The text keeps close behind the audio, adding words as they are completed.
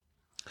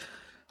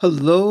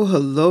Hello,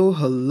 hello,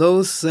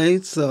 hello,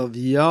 saints of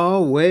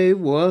Yahweh.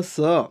 What's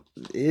up?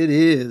 It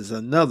is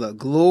another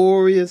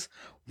glorious,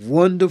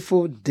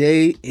 wonderful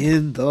day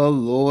in the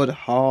Lord.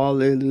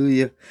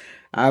 Hallelujah.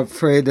 I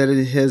pray that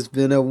it has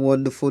been a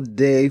wonderful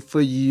day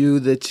for you,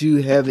 that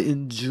you have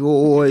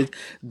enjoyed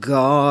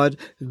God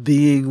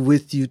being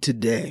with you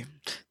today.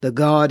 The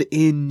God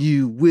in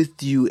you,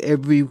 with you,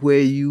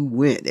 everywhere you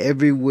went,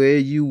 everywhere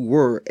you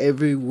were,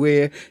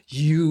 everywhere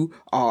you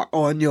are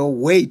on your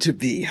way to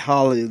be.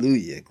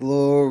 Hallelujah.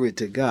 Glory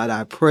to God.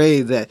 I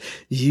pray that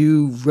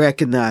you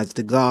recognize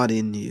the God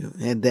in you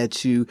and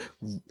that you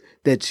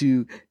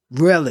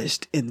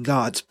relished in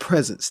God's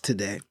presence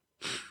today.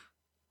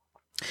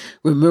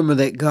 Remember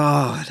that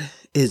God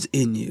is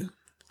in you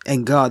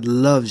and God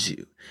loves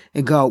you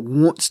and God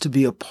wants to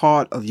be a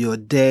part of your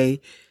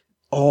day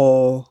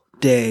all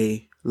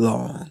day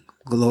long.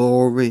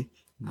 Glory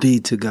be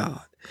to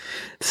God.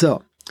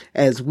 So,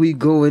 as we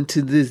go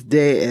into this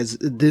day,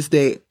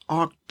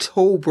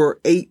 October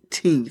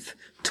 18th,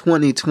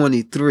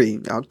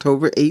 2023,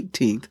 October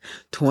 18th,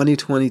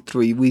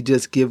 2023, we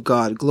just give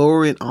God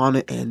glory and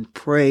honor and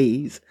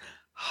praise.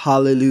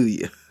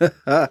 Hallelujah.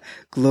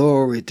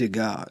 Glory to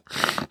God.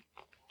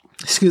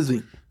 Excuse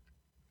me.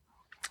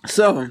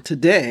 So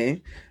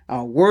today,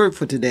 our word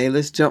for today,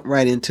 let's jump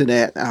right into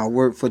that. Our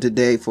word for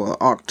today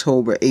for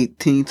October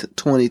 18th,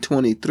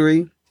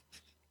 2023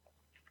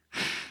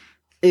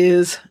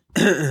 is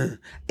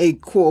a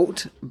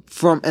quote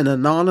from an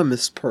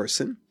anonymous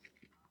person.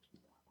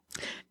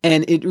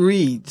 And it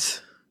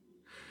reads,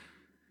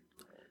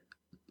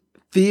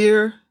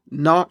 "Fear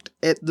knocked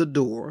at the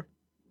door,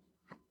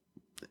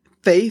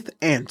 faith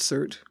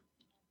answered,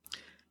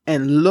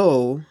 and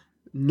lo,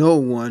 no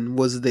one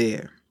was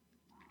there."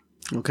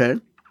 Okay?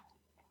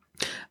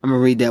 I'm going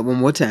to read that one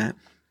more time.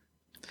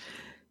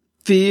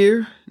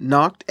 Fear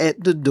knocked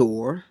at the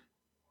door,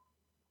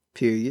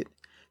 period.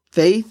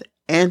 Faith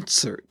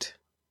answered,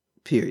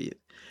 period.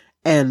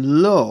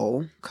 And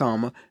lo,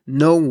 comma,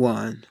 no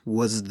one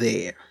was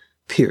there,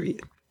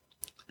 period.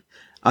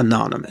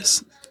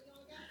 Anonymous.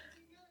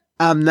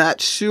 I'm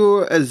not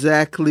sure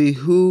exactly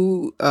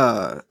who,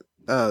 I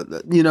as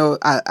you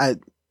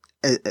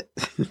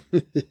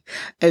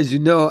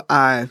know,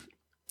 I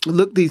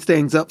look these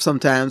things up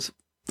sometimes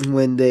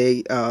when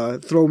they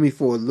throw me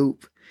for a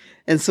loop.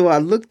 And so I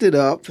looked it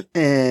up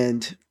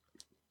and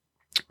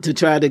to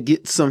try to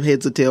get some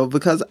heads or tails,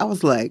 because I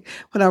was like,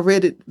 when I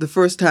read it the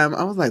first time,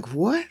 I was like,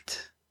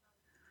 what?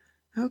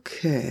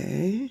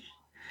 Okay.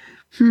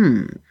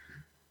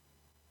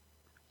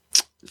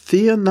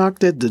 Fear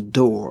knocked at the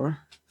door,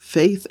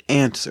 faith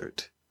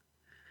answered,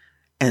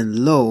 and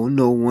lo,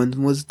 no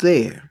one was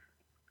there.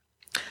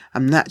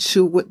 I'm not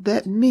sure what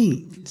that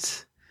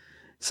means.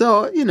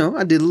 So, I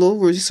did a little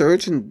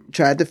research and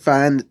tried to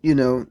find,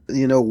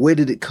 where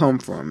did it come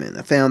from? And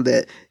I found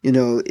that,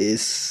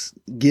 it's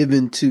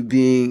given to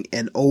being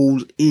an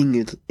old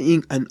English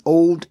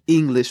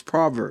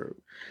proverb.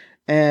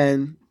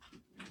 And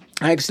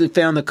I actually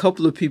found a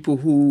couple of people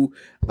who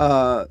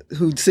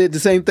said the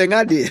same thing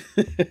I did.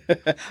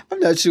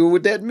 I'm not sure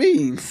what that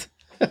means.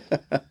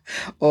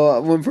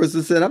 Or one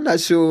person said, "I'm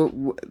not sure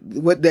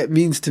what that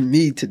means to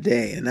me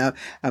today," and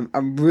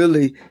I'm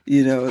really,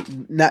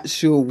 not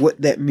sure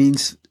what it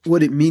means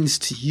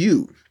to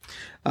you.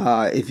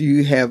 If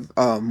you have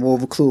more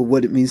of a clue of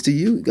what it means to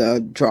you,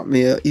 drop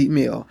me an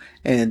email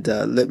and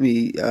let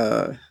me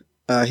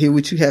hear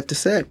what you have to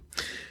say.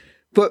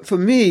 But for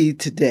me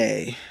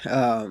today,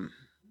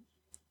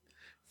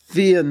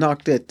 fear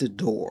knocked at the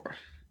door,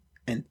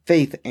 and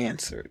faith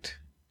answered.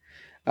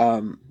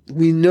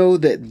 We know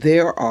that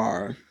there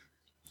are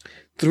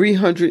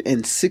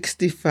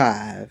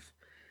 365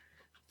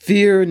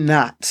 fear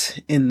nots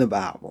in the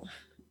Bible.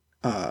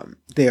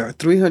 There are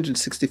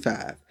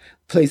 365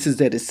 places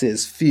that it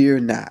says fear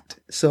not.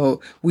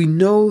 So we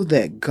know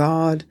that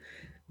God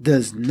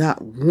does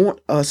not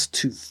want us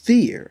to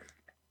fear.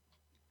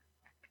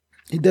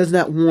 He does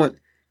not want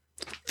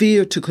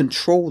fear to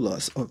control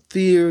us or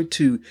fear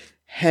to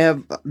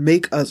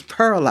make us,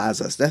 paralyze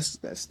us.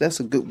 That's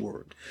a good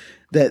word.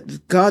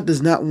 That God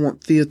does not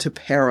want fear to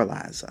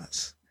paralyze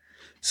us.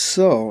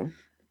 So,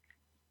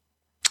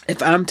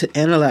 if I'm to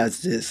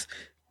analyze this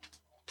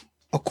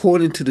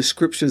according to the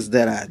scriptures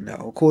that I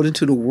know, according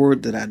to the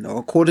word that I know,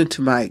 according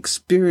to my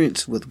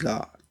experience with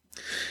God,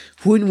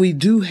 when we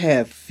do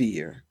have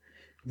fear,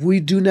 we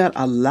do not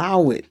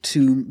allow it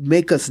to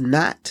make us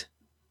not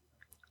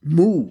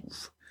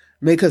move,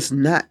 make us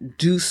not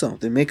do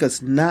something, make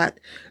us not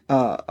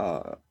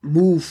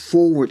move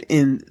forward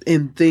in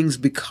things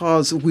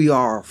because we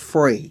are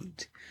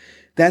afraid.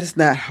 That's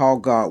not how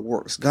God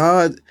works.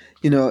 God,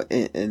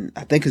 and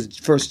I think it's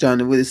 1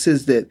 John, where it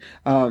says that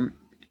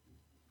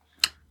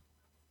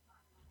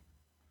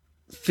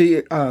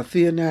fear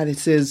not. It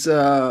says,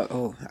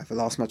 I've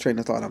lost my train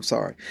of thought. I'm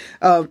sorry.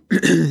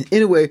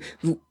 Anyway,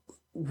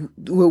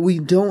 where we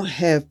don't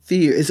have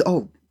fear is,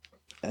 I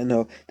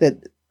know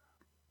that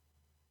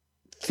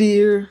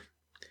fear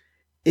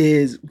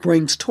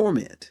brings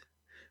torment.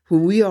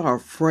 When we are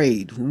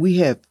afraid, when we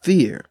have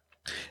fear,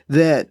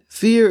 that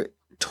fear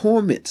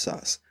torments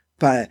us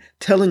by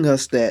telling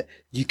us that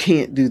you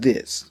can't do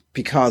this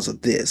because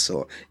of this,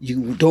 or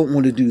you don't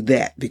want to do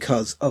that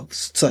because of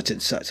such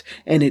and such.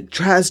 And it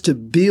tries to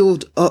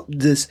build up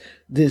this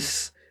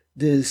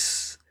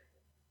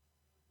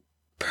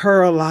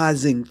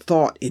paralyzing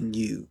thought in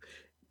you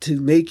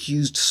to make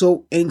you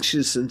so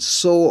anxious and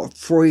so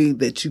afraid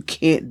that you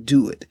can't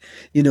do it,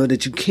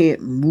 that you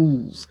can't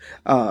move.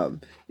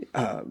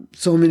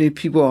 So many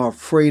people are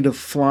afraid of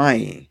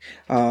flying.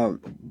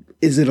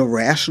 Is it a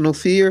rational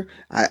fear?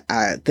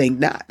 I think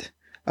not.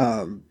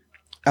 When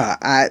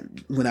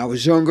I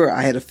was younger,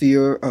 I had a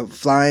fear of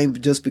flying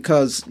just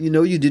because,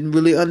 you didn't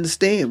really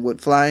understand what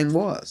flying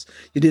was.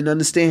 You didn't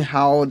understand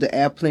how the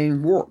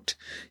airplane worked,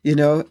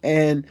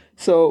 and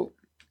so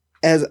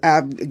as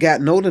I've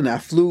gotten older and I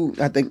flew,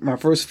 I think my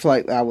first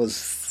flight, I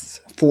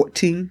was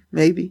 14,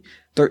 maybe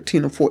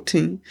 13 or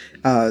 14,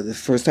 the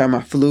first time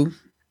I flew.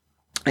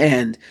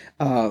 And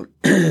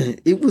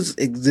it was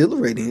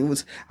exhilarating.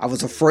 I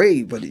was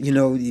afraid, but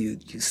you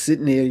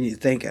sitting there and you're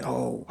thinking,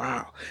 oh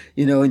wow,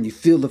 and you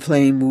feel the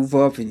plane move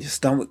up and your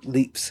stomach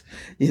leaps,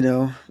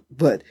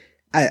 But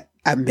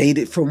I made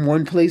it from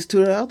one place to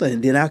the other,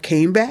 and then I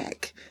came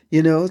back,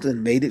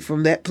 and made it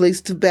from that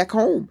place to back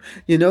home,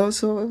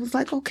 So it was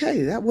like,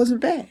 okay, that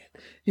wasn't bad.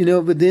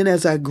 But then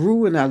as I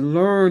grew and I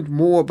learned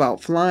more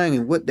about flying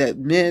and what that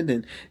meant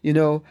and,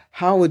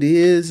 how it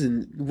is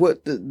and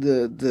what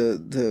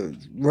the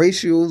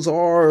ratios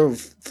are of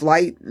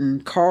flight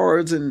and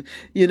cars and,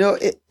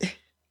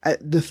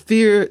 the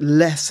fear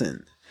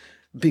lessened.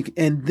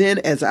 And then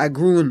as I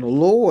grew in the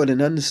Lord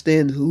and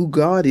understand who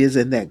God is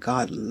and that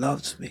God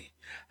loves me,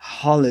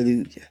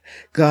 hallelujah,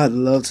 God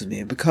loves me.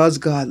 And because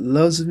God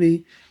loves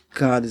me,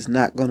 God is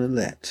not going to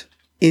let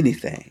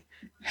anything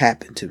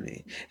happen to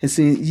me. And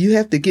see, you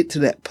have to get to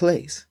that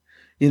place.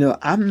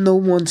 I'm no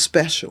one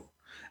special.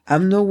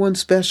 I'm no one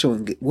special.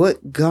 And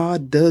what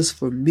God does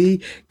for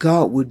me,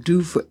 God will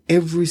do for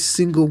every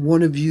single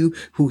one of you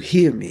who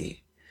hear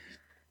me.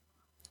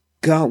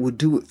 God will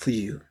do it for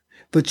you.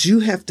 But you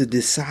have to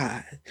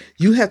decide.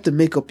 You have to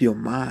make up your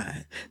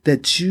mind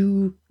that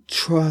you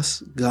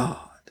trust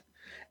God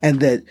and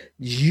that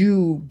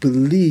you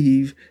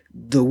believe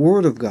the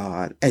word of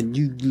God and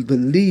you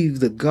believe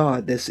the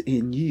God that's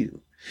in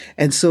you.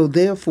 And so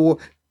therefore,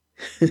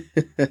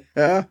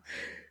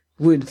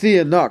 when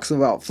fear knocks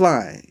about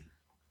flying,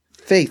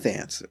 faith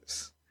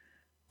answers.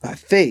 By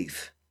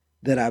faith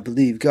that I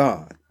believe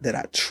God, that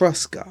I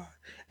trust God.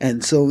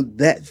 And so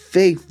that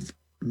faith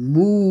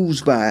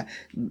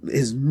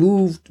has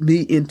moved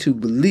me into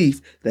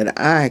belief that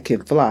I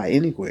can fly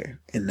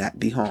anywhere and not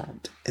be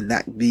harmed and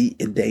not be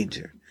in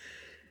danger.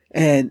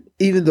 And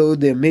even though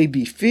there may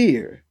be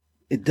fear,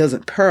 it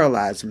doesn't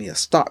paralyze me or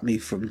stop me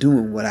from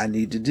doing what I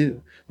need to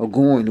do or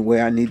going to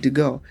where I need to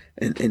go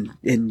and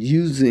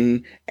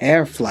using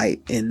air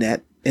flight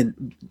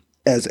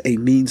as a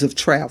means of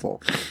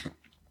travel.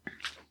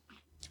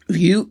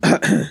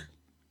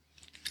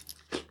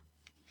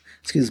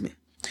 Excuse me.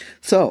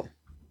 So,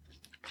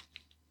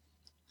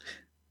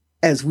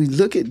 as we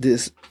look at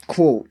this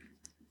quote,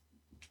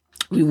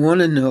 we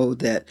want to know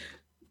that,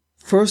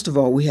 first of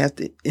all, we have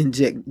to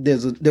inject.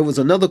 There was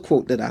another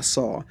quote that I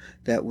saw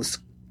that was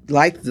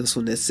like this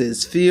one that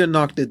says, fear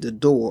knocked at the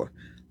door,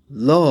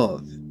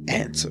 love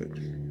answered.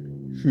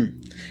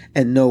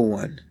 And no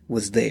one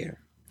was there.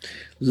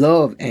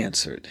 Love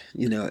answered.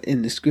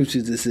 In the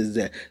scriptures it says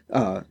that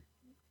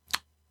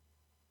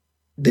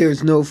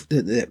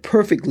that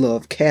perfect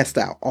love cast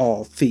out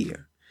all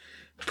fear.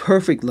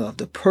 Perfect love,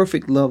 the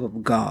perfect love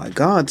of God,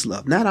 God's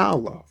love, not our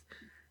love,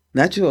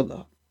 not your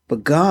love,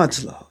 but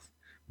God's love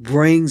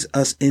brings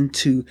us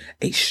into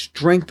a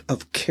strength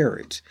of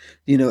courage.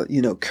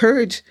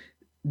 Courage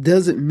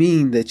doesn't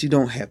mean that you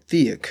don't have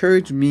fear.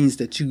 Courage means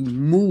that you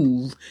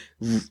move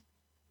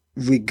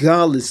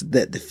regardless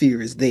that the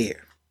fear is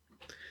there.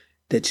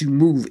 That you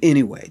move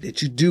anyway,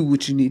 that you do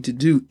what you need to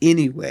do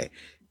anyway,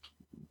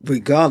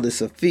 regardless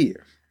of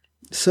fear.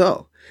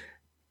 So,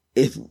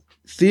 if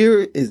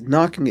fear is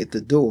knocking at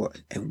the door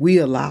and we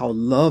allow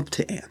love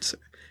to answer,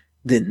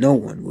 then no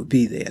one will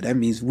be there. That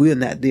means we're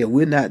not there.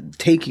 We're not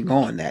taking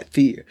on that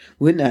fear.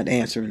 We're not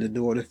answering the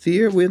door to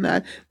fear. We're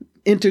not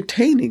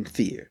entertaining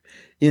fear.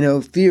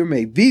 Fear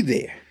may be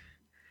there,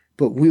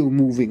 but we're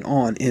moving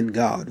on in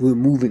God. We're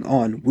moving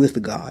on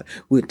with God.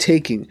 We're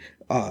taking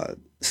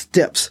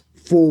steps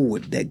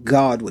forward that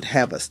God would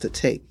have us to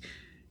take.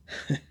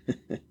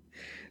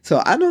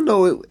 So I don't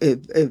know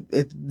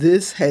if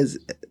this has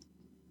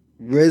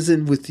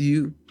resonated with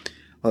you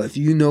or if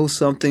you know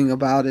something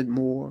about it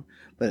more,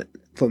 but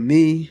for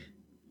me,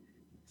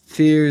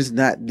 fear is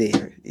not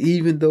there.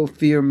 Even though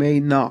fear may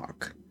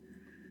knock,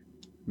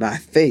 my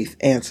faith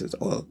answers,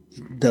 or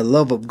the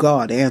love of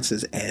God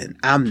answers, and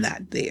I'm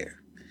not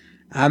there.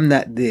 I'm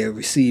not there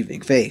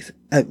receiving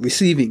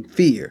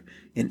fear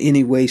in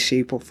any way,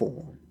 shape, or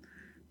form.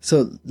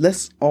 So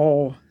let's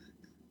all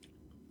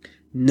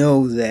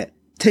know that,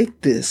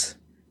 take this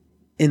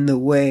in the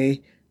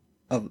way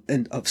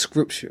of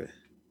Scripture,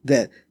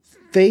 that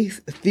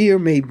fear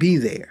may be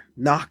there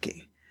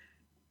knocking,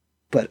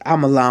 but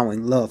I'm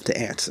allowing love to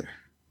answer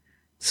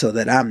so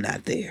that I'm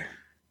not there.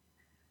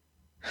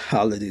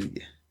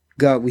 Hallelujah.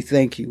 God, we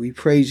thank you. We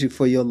praise you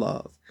for your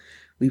love.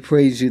 We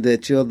praise you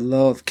that your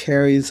love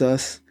carries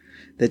us,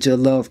 that your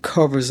love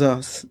covers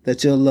us,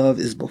 that your love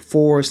is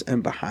before us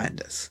and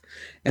behind us.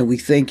 And we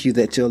thank you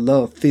that your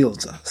love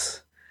fills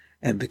us.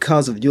 And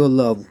because of your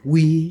love,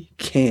 we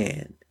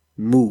can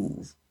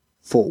move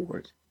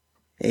forward.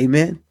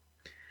 Amen.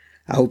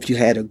 I hope you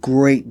had a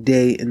great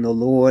day in the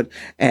Lord,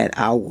 and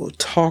I will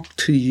talk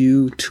to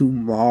you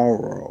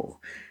tomorrow.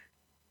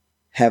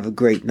 Have a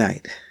great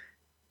night.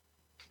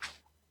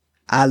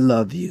 I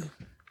love you,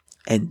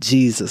 and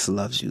Jesus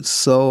loves you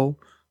so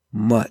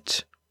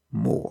much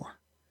more.